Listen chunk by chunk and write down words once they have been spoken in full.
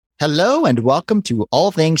Hello and welcome to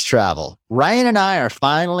All Things Travel. Ryan and I are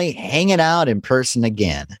finally hanging out in person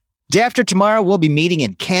again. Day after tomorrow, we'll be meeting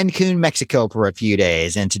in Cancun, Mexico for a few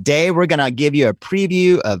days. And today we're going to give you a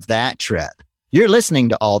preview of that trip. You're listening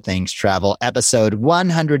to All Things Travel, episode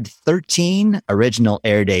 113, original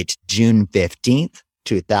air date June 15th,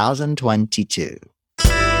 2022.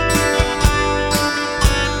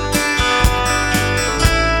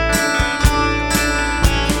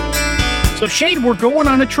 So Shane, we're going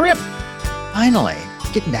on a trip. Finally,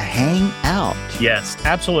 getting to hang out. Yes,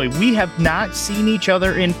 absolutely. We have not seen each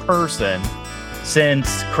other in person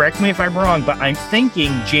since, correct me if I'm wrong, but I'm thinking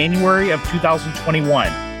January of 2021.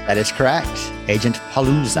 That is correct. Agent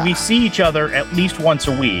Palooza. We see each other at least once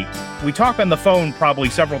a week. We talk on the phone probably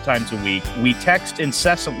several times a week. We text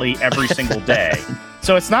incessantly every single day.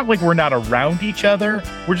 So it's not like we're not around each other.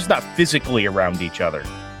 We're just not physically around each other.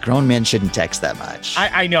 Grown men shouldn't text that much.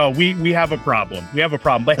 I know. We have a problem. We have a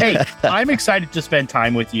problem. But hey, I'm excited to spend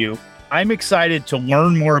time with you. I'm excited to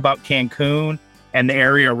learn more about Cancun and the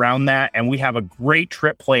area around that. And we have a great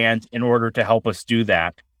trip planned in order to help us do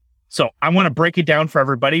that. So I want to break it down for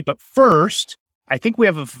everybody. But first, I think we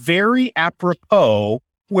have a very apropos,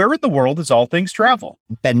 where in the world is All Things Travel?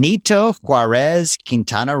 Benito Juarez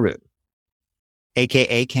Quintana Roo,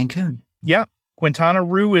 a.k.a. Cancun. Yeah. Quintana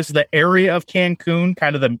Roo is the area of Cancun,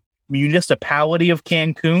 kind of the municipality of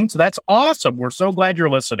Cancun. So that's awesome. We're so glad you're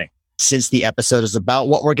listening. Since the episode is about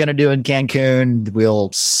what we're going to do in Cancun, we'll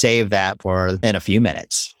save that for in a few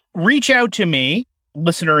minutes. Reach out to me,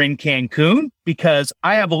 listener in Cancun, because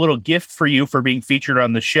I have a little gift for you for being featured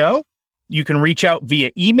on the show. You can reach out via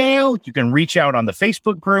email. You can reach out on the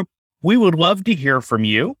Facebook group. We would love to hear from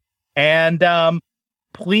you. And,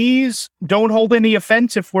 please don't hold any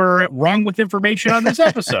offense if we're wrong with information on this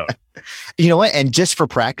episode. You know what? And just for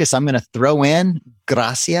practice, I'm going to throw in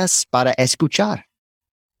gracias para escuchar.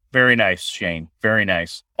 Very nice, Shane. Very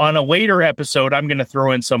nice. On a later episode, I'm going to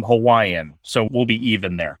throw in some Hawaiian, so we'll be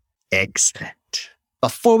even there. Excellent.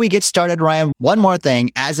 Before we get started, Ryan, one more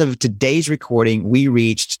thing. As of today's recording, we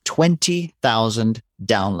reached 20,000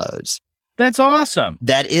 downloads. That's awesome.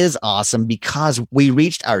 That is awesome because we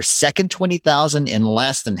reached our second 20,000 in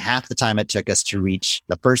less than half the time it took us to reach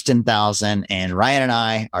the first 10,000. And Ryan and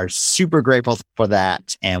I are super grateful for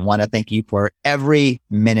that and want to thank you for every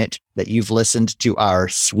minute that you've listened to our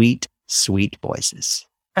sweet, sweet voices.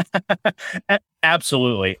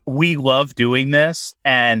 Absolutely. We love doing this.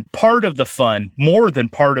 And part of the fun, more than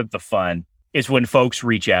part of the fun, is when folks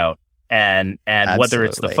reach out and whether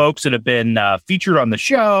it's the folks that have been featured on the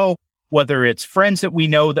show, whether it's friends that we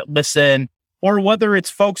know that listen, or whether it's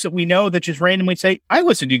folks that we know that just randomly say, I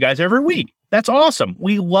listen to you guys every week. That's awesome.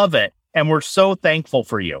 We love it. And we're so thankful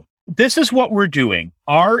for you. This is what we're doing.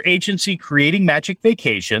 Our agency, Creating Magic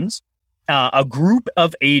Vacations, a group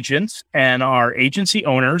of agents and our agency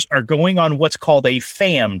owners are going on what's called a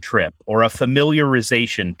FAM trip or a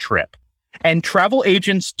familiarization trip. And travel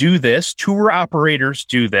agents do this, tour operators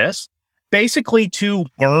do this, basically to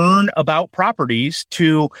learn about properties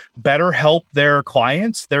to better help their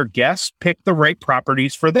clients, their guests, pick the right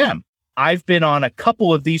properties for them. I've been on a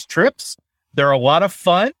couple of these trips. They're a lot of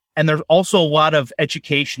fun, and there's also a lot of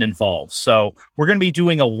education involved. So we're going to be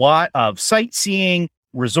doing a lot of sightseeing,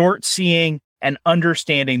 resort seeing, and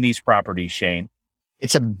understanding these properties, Shane.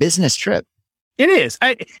 It's a business trip. It is.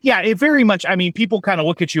 It very much. I mean, people kind of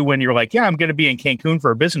look at you when you're like, yeah, I'm going to be in Cancun for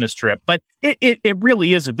a business trip, but it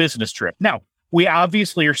really is a business trip. Now, we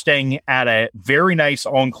obviously are staying at a very nice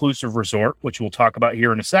all-inclusive resort, which we'll talk about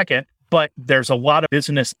here in a second, but there's a lot of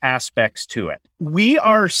business aspects to it. We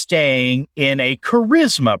are staying in a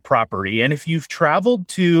Charisma property. And if you've traveled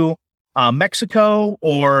to Mexico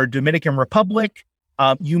or Dominican Republic,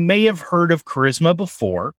 you may have heard of Charisma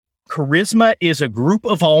before. Charisma is a group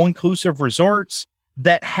of all-inclusive resorts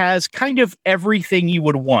that has kind of everything you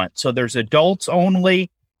would want. So there's adults only,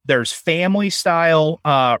 there's family-style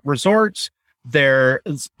resorts.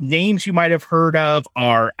 There's names you might have heard of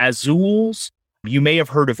are Azules. You may have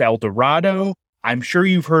heard of El Dorado. I'm sure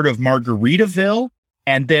you've heard of Margaritaville,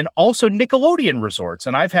 and then also Nickelodeon resorts.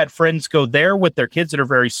 And I've had friends go there with their kids that are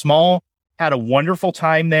very small, had a wonderful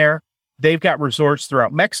time there. They've got resorts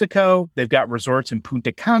throughout Mexico. They've got resorts in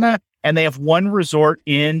Punta Cana, and they have one resort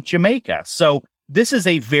in Jamaica. So this is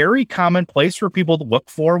a very common place for people to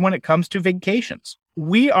look for when it comes to vacations.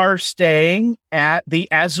 We are staying at the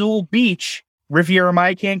Azul Beach, Riviera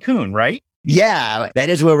Maya, Cancun, right? Yeah,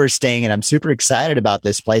 that is where we're staying, and I'm super excited about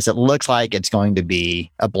this place. It looks like it's going to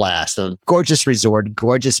be a blast. A gorgeous resort,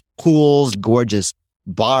 gorgeous pools, gorgeous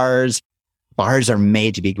bars. Bars are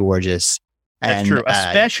made to be gorgeous. That's true,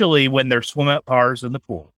 especially when there's swim-up bars in the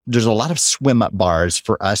pool. there's a lot of swim up bars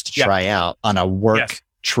for us to try out on a work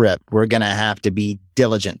trip. We're going to have to be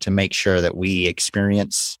diligent to make sure that we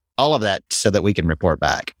experience all of that so that we can report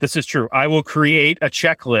back. This is true. I will create a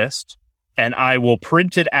checklist and I will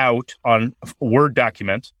print it out on a Word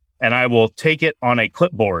document and I will take it on a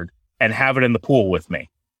clipboard and have it in the pool with me.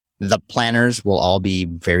 The planners will all be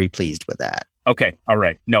very pleased with that. Okay. All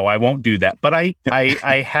right. No, I won't do that. But I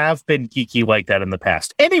have been geeky like that in the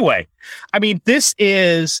past. Anyway, I mean, this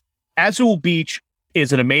is Azul Beach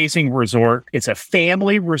is an amazing resort. It's a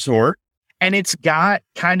family resort and it's got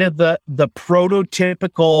kind of the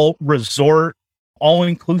prototypical resort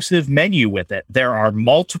all-inclusive menu with it. There are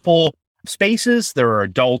multiple spaces. There are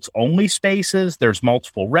adults only spaces. There's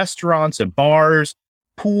multiple restaurants and bars,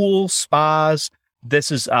 pools, spas.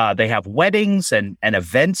 This is, they have weddings and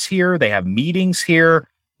events here. They have meetings here.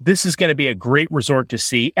 This is going to be a great resort to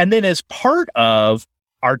see. And then as part of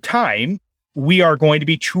our time, we are going to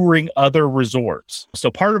be touring other resorts.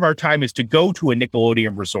 So part of our time is to go to a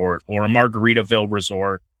Nickelodeon resort or a Margaritaville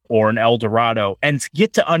resort or an El Dorado and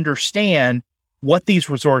get to understand what these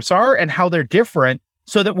resorts are and how they're different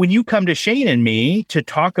so that when you come to Shane and me to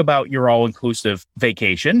talk about your all-inclusive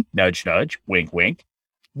vacation, nudge, nudge, wink, wink,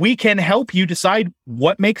 we can help you decide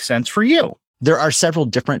what makes sense for you. There are several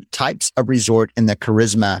different types of resort in the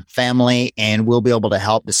Karisma family, and we'll be able to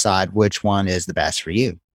help decide which one is the best for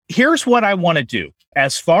you. Here's what I want to do.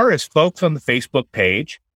 As far as folks on the Facebook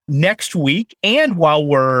page, next week and while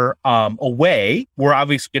we're away, we're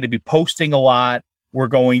obviously going to be posting a lot. We're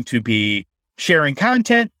going to be sharing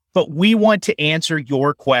content, but we want to answer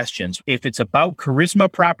your questions. If it's about Karisma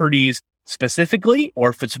properties specifically, or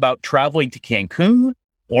if it's about traveling to Cancun,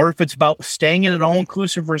 or if it's about staying in an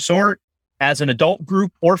all-inclusive resort as an adult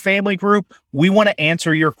group or family group, we want to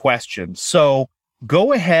answer your questions. So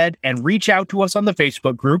go ahead and reach out to us on the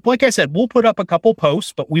Facebook group. Like I said, we'll put up a couple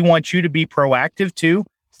posts, but we want you to be proactive too.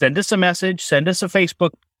 Send us a message, send us a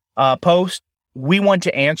Facebook post. We want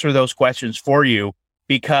to answer those questions for you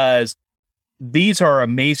because these are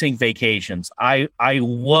amazing vacations. I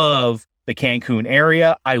love the Cancun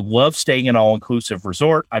area. I love staying in an all-inclusive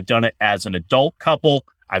resort. I've done it as an adult couple.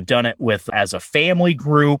 I've done it as a family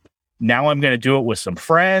group. Now I'm going to do it with some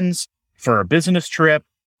friends for a business trip.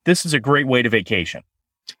 This is a great way to vacation.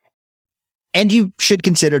 And you should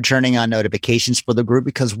consider turning on notifications for the group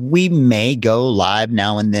because we may go live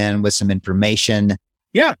now and then with some information.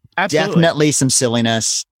 Yeah, absolutely. Definitely some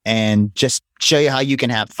silliness and just show you how you can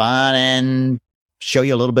have fun and show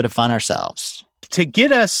you a little bit of fun ourselves. To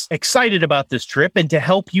get us excited about this trip and to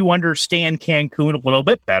help you understand Cancun a little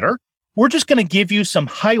bit better, we're just going to give you some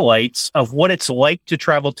highlights of what it's like to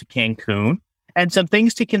travel to Cancun and some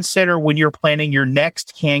things to consider when you're planning your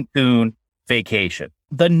next Cancun vacation.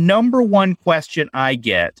 The number one question I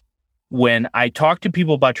get when I talk to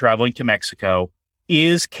people about traveling to Mexico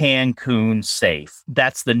is Cancun safe?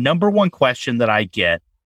 That's the number one question that I get.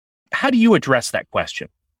 How do you address that question?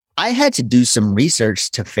 I had to do some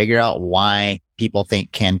research to figure out why people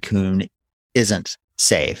think Cancun isn't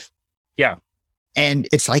safe. Yeah. And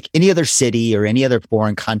it's like any other city or any other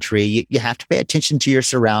foreign country. You have to pay attention to your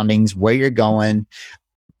surroundings, where you're going.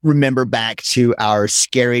 Remember back to our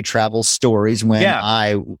scary travel stories when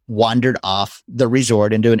I wandered off the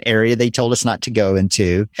resort into an area they told us not to go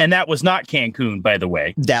into. And that was not Cancun, by the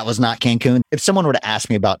way. That was not Cancun. If someone were to ask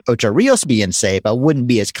me about Ocho Rios being safe, I wouldn't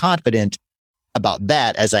be as confident about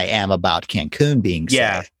that as I am about Cancun being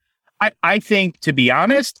safe. I think, to be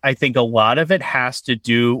honest, I think a lot of it has to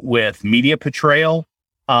do with media portrayal,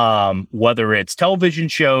 whether it's television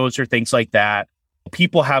shows or things like that.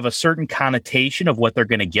 People have a certain connotation of what they're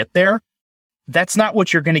going to get there. That's not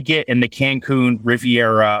what you're going to get in the Cancun,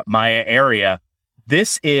 Riviera, Maya area.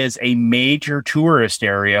 This is a major tourist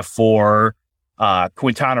area for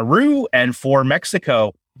Quintana Roo and for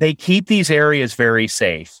Mexico. They keep these areas very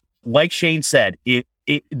safe. Like Shane said,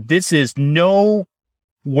 this is no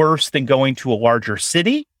worse than going to a larger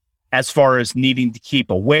city as far as needing to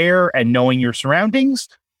keep aware and knowing your surroundings.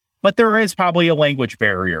 But there is probably a language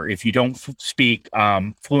barrier if you don't speak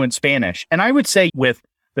fluent Spanish. And I would say with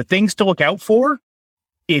the things to look out for,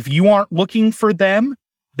 if you aren't looking for them,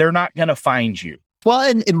 they're not going to find you. Well,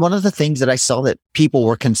 and one of the things that I saw that people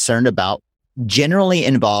were concerned about generally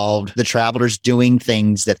involved the travelers doing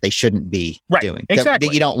things that they shouldn't be doing. Exactly.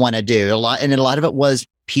 That you don't want to do. A lot of it was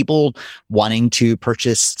people wanting to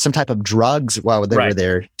purchase some type of drugs while they were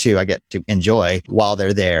there too. I get to enjoy while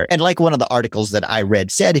they're there. And like one of the articles that I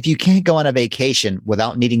read said, if you can't go on a vacation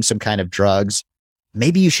without needing some kind of drugs,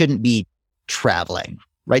 maybe you shouldn't be traveling.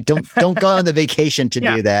 right? Don't go on the vacation to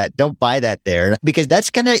Yeah. do that. Don't buy that there, because that's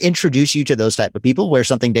going to introduce you to those type of people where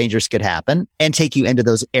something dangerous could happen and take you into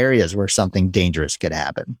those areas where something dangerous could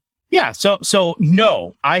happen. Yeah. So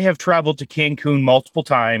no, I have traveled to Cancun multiple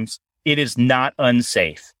times. It is not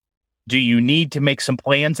unsafe. Do you need to make some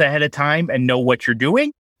plans ahead of time and know what you're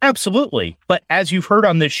doing? Absolutely. But as you've heard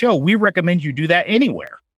on this show, we recommend you do that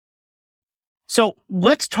anywhere. So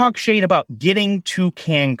let's talk, Shane, about getting to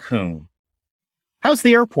Cancun. How's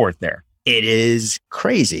the airport there? It is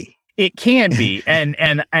crazy. It can be.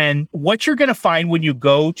 And what you're going to find when you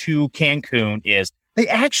go to Cancun is they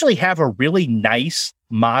actually have a really nice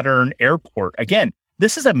modern airport. Again,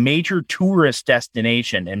 this is a major tourist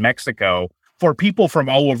destination in Mexico for people from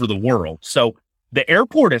all over the world. So the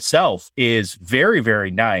airport itself is very,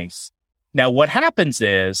 very nice. Now, what happens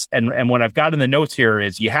is, and what I've got in the notes here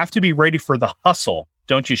is you have to be ready for the hustle,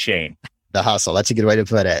 don't you, Shane? The hustle. That's a good way to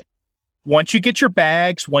put it. Once you get your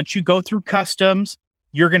bags, once you go through customs,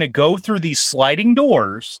 you're going to go through these sliding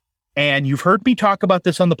doors. And you've heard me talk about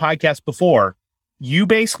this on the podcast before. You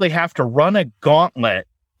basically have to run a gauntlet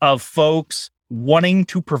of folks wanting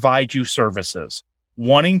to provide you services,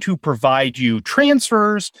 wanting to provide you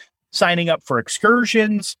transfers, signing up for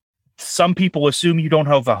excursions. Some people assume you don't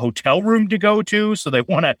have a hotel room to go to, so they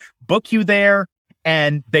want to book you there,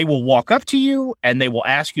 and they will walk up to you and they will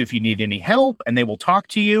ask you if you need any help, and they will talk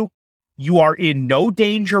to you. You are in no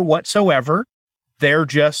danger whatsoever. They're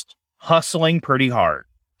just hustling pretty hard.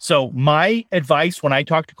 So my advice when I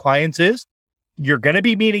talk to clients is you're going to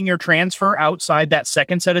be meeting your transfer outside that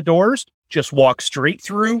second set of doors. Just walk straight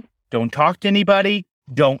through. Don't talk to anybody.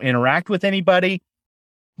 Don't interact with anybody.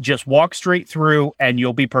 Just walk straight through and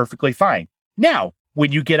you'll be perfectly fine. Now,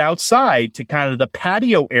 when you get outside to kind of the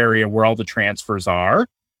patio area where all the transfers are,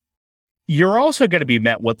 you're also going to be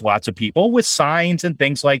met with lots of people with signs and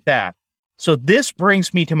things like that. So this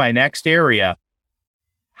brings me to my next area.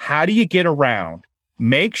 How do you get around?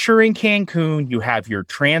 Make sure in Cancun you have your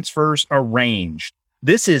transfers arranged.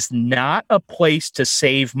 This is not a place to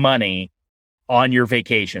save money on your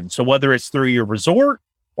vacation. So whether it's through your resort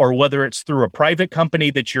or whether it's through a private company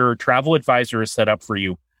that your travel advisor has set up for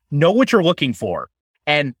you, know what you're looking for.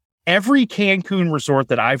 And every Cancun resort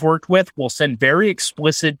that I've worked with will send very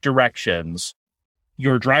explicit directions.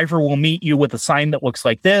 Your driver will meet you with a sign that looks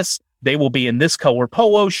like this. They will be in this color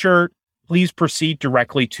polo shirt. Please proceed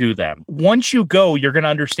directly to them. Once you go, you're going to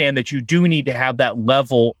understand that you do need to have that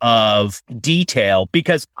level of detail,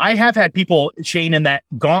 because I have had people, Shane, in that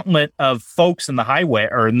gauntlet of folks in the highway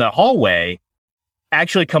or in the hallway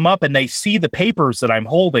actually come up and they see the papers that I'm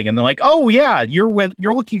holding and they're like, "Oh yeah, you're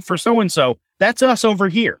looking for so-and-so. That's us over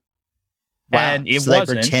here." Wow. And it so wasn't.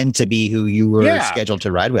 They pretend to be who you were scheduled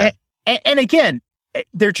to ride with. And again,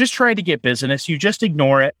 they're just trying to get business. You just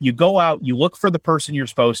ignore it. You go out, you look for the person you're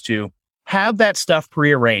supposed to. Have that stuff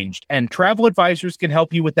prearranged, and travel advisors can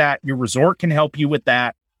help you with that. Your resort can help you with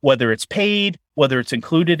that, whether it's paid, whether it's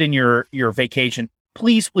included in your vacation.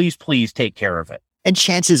 Please, please, please take care of it. And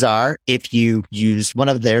chances are, if you use one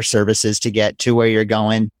of their services to get to where you're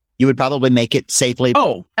going, you would probably make it safely.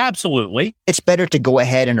 Oh, absolutely. It's better to go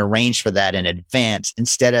ahead and arrange for that in advance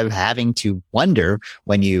instead of having to wonder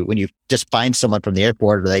when you just find someone from the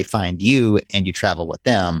airport or they find you and you travel with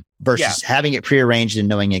them versus having it prearranged and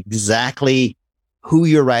knowing exactly who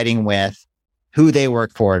you're riding with, who they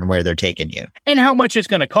work for, and where they're taking you. And how much it's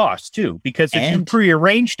going to cost too, because if you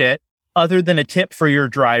prearranged it, other than a tip for your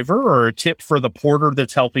driver or a tip for the porter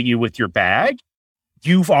that's helping you with your bag,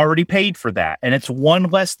 you've already paid for that. And it's one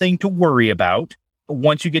less thing to worry about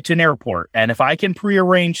once you get to an airport. And if I can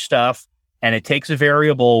prearrange stuff and it takes a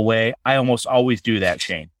variable away, I almost always do that,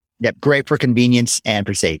 Shane. Yep. Great for convenience and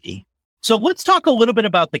for safety. So let's talk a little bit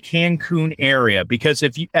about the Cancun area, because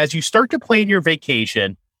as you start to plan your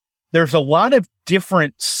vacation, there's a lot of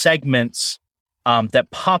different segments that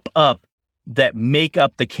pop up that make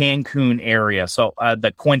up the Cancun area. So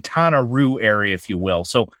the Quintana Roo area, if you will.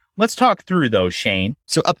 So let's talk through those, Shane.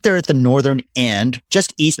 So up there at the northern end,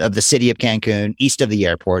 just east of the city of Cancun, east of the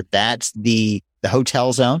airport, that's the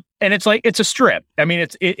hotel zone. And it's a strip. I mean,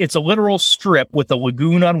 it's a literal strip with a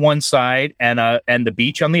lagoon on one side and the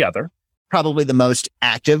beach on the other. Probably the most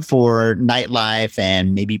active for nightlife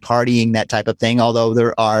and maybe partying, that type of thing. Although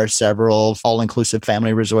there are several all-inclusive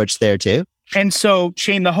family resorts there too. And so,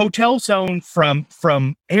 Shane, the hotel zone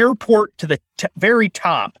from airport to the very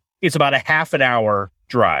top is about a half an hour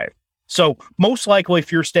drive. So most likely,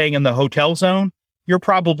 if you're staying in the hotel zone, you're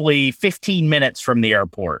probably 15 minutes from the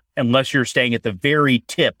airport, unless you're staying at the very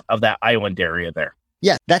tip of that island area there.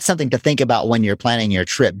 Yeah, that's something to think about when you're planning your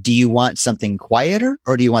trip. Do you want something quieter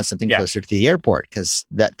or do you want something Yeah. closer to the airport? Because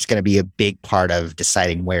that's going to be a big part of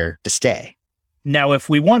deciding where to stay. Now, if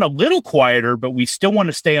we want a little quieter, but we still want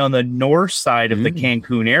to stay on the north side of the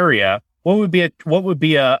Cancun area, what would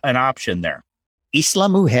be an option there? Isla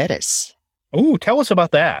Mujeres. Oh, tell us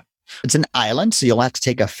about that. It's an island, so you'll have to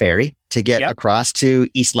take a ferry to get across to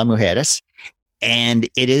Isla Mujeres. And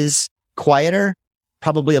it is quieter,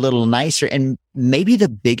 probably a little nicer. And maybe the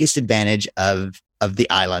biggest advantage of the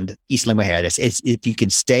island, Isla Mujeres, is if you can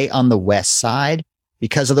stay on the west side.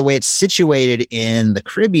 Because of the way it's situated in the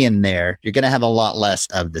Caribbean there, you're going to have a lot less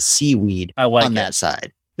of the seaweed on that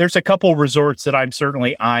side. There's a couple resorts that I'm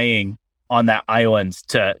certainly eyeing on that island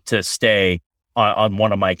to stay on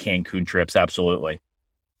one of my Cancun trips. Absolutely.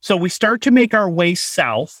 So we start to make our way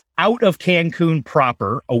south out of Cancun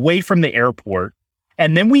proper, away from the airport.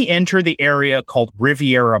 And then we enter the area called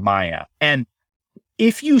Riviera Maya. And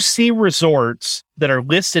if you see resorts that are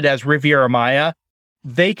listed as Riviera Maya,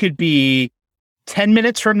 they could be 10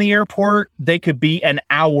 minutes from the airport. They could be an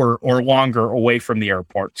hour or longer away from the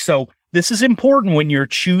airport. So this is important when you're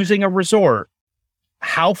choosing a resort.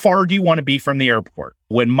 How far do you want to be from the airport?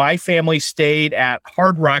 When my family stayed at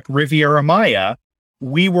Hard Rock Riviera Maya,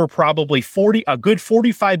 we were probably a good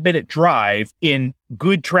 45-minute drive in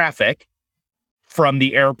good traffic from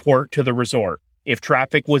the airport to the resort. If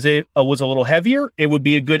traffic was a little heavier, it would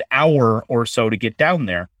be a good hour or so to get down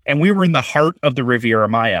there. And we were in the heart of the Riviera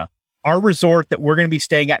Maya. Our resort that we're going to be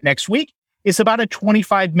staying at next week is about a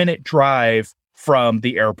 25-minute drive from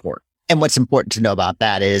the airport. And what's important to know about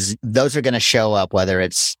that is those are going to show up, whether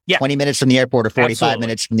it's 20 minutes from the airport or 45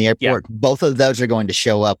 minutes from the airport. Both of those are going to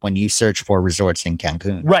show up when you search for resorts in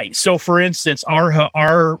Cancun. Right. So, for instance,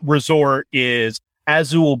 our resort is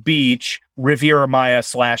Azul Beach, Riviera Maya /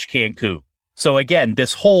 Cancun. So, again,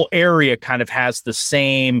 this whole area kind of has the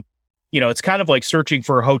same, it's kind of like searching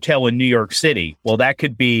for a hotel in New York City. Well, that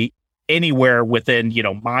could be anywhere within,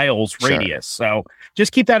 miles radius. So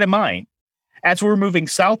just keep that in mind. As we're moving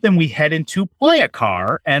south, then we head into Playa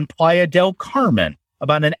Car and Playa del Carmen,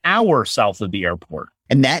 about an hour south of the airport.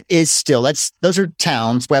 And that is still, those are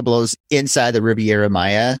towns, pueblos inside the Riviera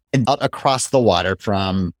Maya, and out across the water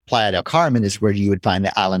from Playa del Carmen is where you would find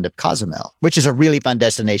the island of Cozumel, which is a really fun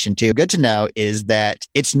destination too. Good to know is that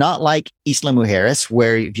it's not like Isla Mujeres,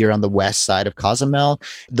 where if you're on the west side of Cozumel,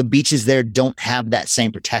 the beaches there don't have that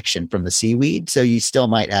same protection from the seaweed. So you still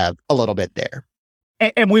might have a little bit there.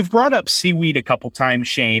 And we've brought up seaweed a couple times,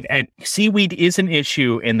 Shane, and seaweed is an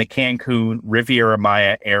issue in the Cancun Riviera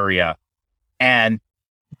Maya area. And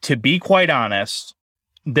to be quite honest,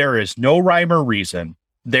 there is no rhyme or reason.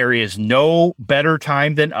 There is no better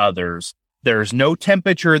time than others. There's no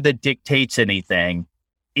temperature that dictates anything.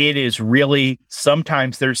 It is really,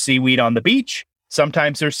 sometimes there's seaweed on the beach.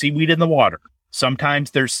 Sometimes there's seaweed in the water. Sometimes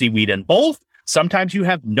there's seaweed in both. Sometimes you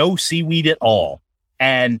have no seaweed at all.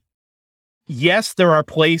 And yes, there are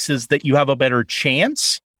places that you have a better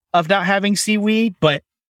chance of not having seaweed, but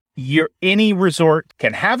any resort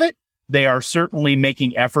can have it. They are certainly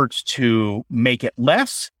making efforts to make it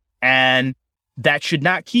less, and that should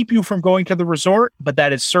not keep you from going to the resort, but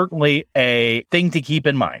that is certainly a thing to keep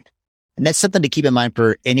in mind. And that's something to keep in mind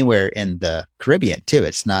for anywhere in the Caribbean, too.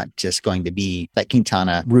 It's not just going to be that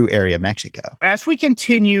Quintana Roo area of Mexico. As we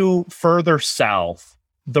continue further south,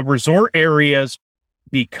 the resort areas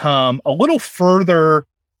become a little further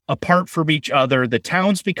apart from each other. The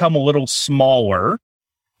towns become a little smaller.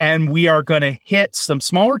 And we are going to hit some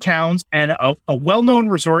smaller towns, and a well-known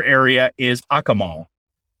resort area is Akumal.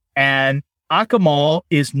 And Akumal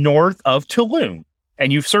is north of Tulum.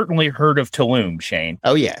 And you've certainly heard of Tulum, Shane.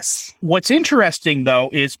 Oh, yes. What's interesting, though,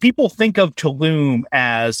 is people think of Tulum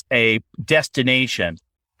as a destination.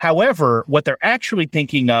 However, what they're actually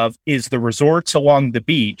thinking of is the resorts along the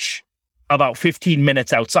beach about 15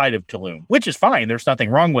 minutes outside of Tulum, which is fine. There's nothing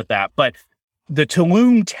wrong with that. But the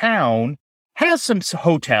Tulum town has some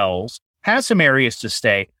hotels, has some areas to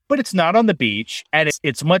stay, but it's not on the beach, and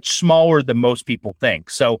it's much smaller than most people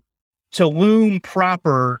think. So Tulum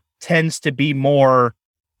proper tends to be more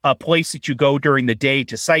a place that you go during the day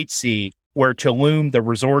to sightsee, where Tulum, the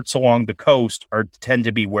resorts along the coast, tend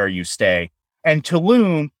to be where you stay. And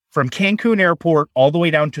Tulum, from Cancun Airport all the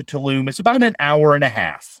way down to Tulum, is about an hour and a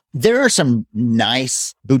half. There are some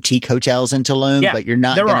nice boutique hotels in Tulum, but you're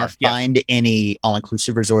not going to find any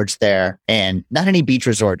all-inclusive resorts there, and not any beach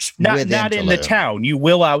resorts within Not in Tulum. the town. You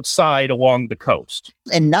will outside along the coast.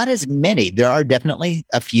 And not as many. There are definitely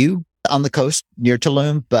a few on the coast near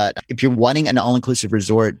Tulum, but if you're wanting an all-inclusive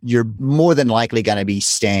resort, you're more than likely going to be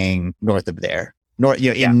staying north of there.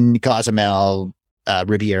 In Cozumel,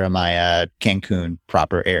 Riviera Maya, Cancun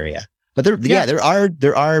proper area. But there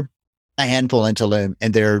are a handful in Tulum,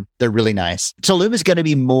 and they're really nice. Tulum is going to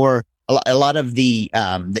be more a lot of the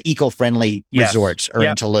eco-friendly resorts are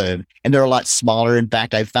in Tulum, and they're a lot smaller. In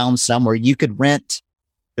fact, I found some where you could rent.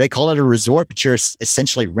 They call it a resort, but you're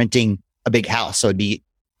essentially renting a big house. So it'd be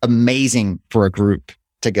amazing for a group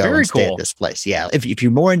to go and stay at this place. Yeah, if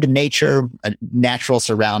you're more into nature, natural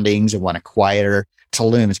surroundings, and want a quieter,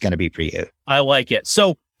 Tulum is going to be for you. I like it.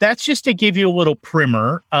 So that's just to give you a little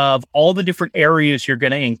primer of all the different areas you're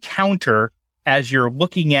going to encounter as you're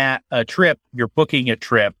looking at a trip, you're booking a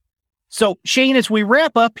trip. So Shane, as we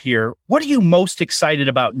wrap up here, what are you most excited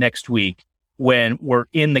about next week when we're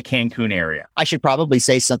in the Cancun area? I should probably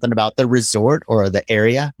say something about the resort or the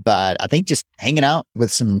area, but I think just hanging out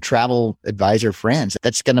with some travel advisor friends,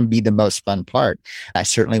 that's going to be the most fun part. I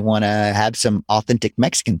certainly want to have some authentic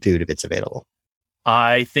Mexican food if it's available.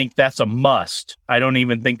 I think that's a must. I don't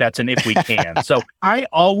even think that's an if we can. So I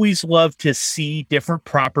always love to see different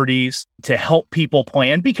properties to help people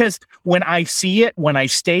plan, because when I see it, when I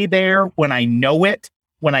stay there, when I know it,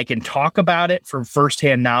 when I can talk about it from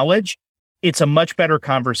firsthand knowledge, it's a much better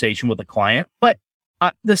conversation with a client. But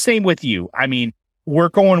the same with you. I mean, we're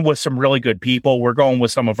going with some really good people. We're going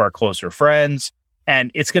with some of our closer friends,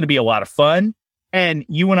 and it's going to be a lot of fun. And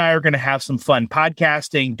you and I are going to have some fun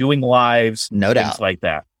podcasting, doing lives, no doubt, things like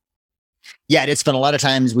that. Yeah, it's been a lot of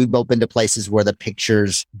times we've both been to places where the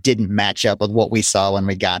pictures didn't match up with what we saw when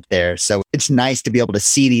we got there. So it's nice to be able to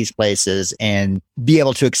see these places and be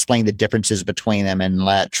able to explain the differences between them and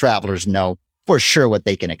let travelers know for sure what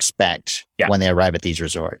they can expect when they arrive at these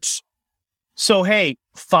resorts. So, hey,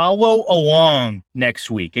 follow along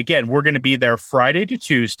next week. Again, we're going to be there Friday to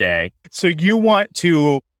Tuesday. So you want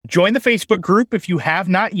to join the Facebook group if you have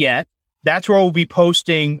not yet. That's where we'll be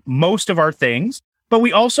posting most of our things. But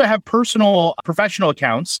we also have personal, professional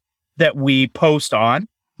accounts that we post on.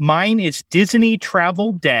 Mine is Disney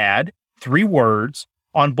Travel Dad, 3 words,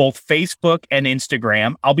 on both Facebook and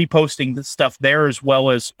Instagram. I'll be posting the stuff there as well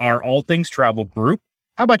as our All Things Travel group.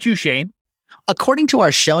 How about you, Shane? According to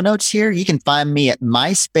our show notes here, you can find me at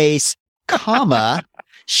MySpace,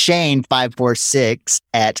 Shane546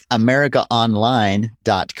 at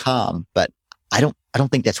americaonline.com, but I don't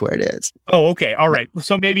think that's where it is. Oh, okay. All right.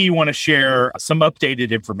 So maybe you want to share some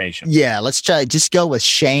updated information. Yeah, let's try. Just go with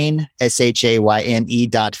Shane,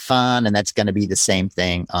 SHAYNE.fun, and that's going to be the same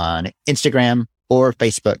thing on Instagram or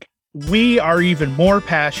Facebook. We are even more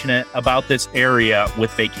passionate about this area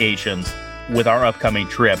with vacations with our upcoming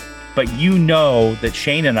trip. But you know that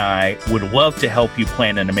Shane and I would love to help you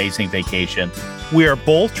plan an amazing vacation. We are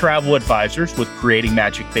both travel advisors with Creating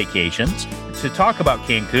Magic Vacations. To talk about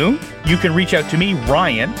Cancun, you can reach out to me,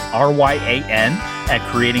 Ryan, R-Y-A-N, at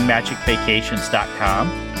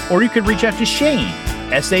creatingmagicvacations.com. Or you can reach out to Shane,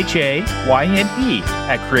 S-H-A-Y-N-E,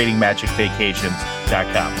 at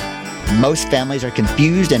creatingmagicvacations.com. Most families are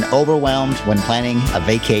confused and overwhelmed when planning a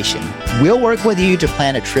vacation. We'll work with you to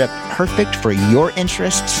plan a trip perfect for your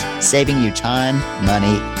interests, saving you time,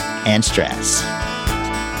 money, and stress.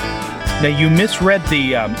 Now, you misread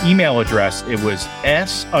the email address. It was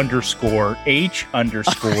S_H_A_N_.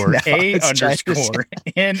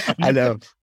 I know.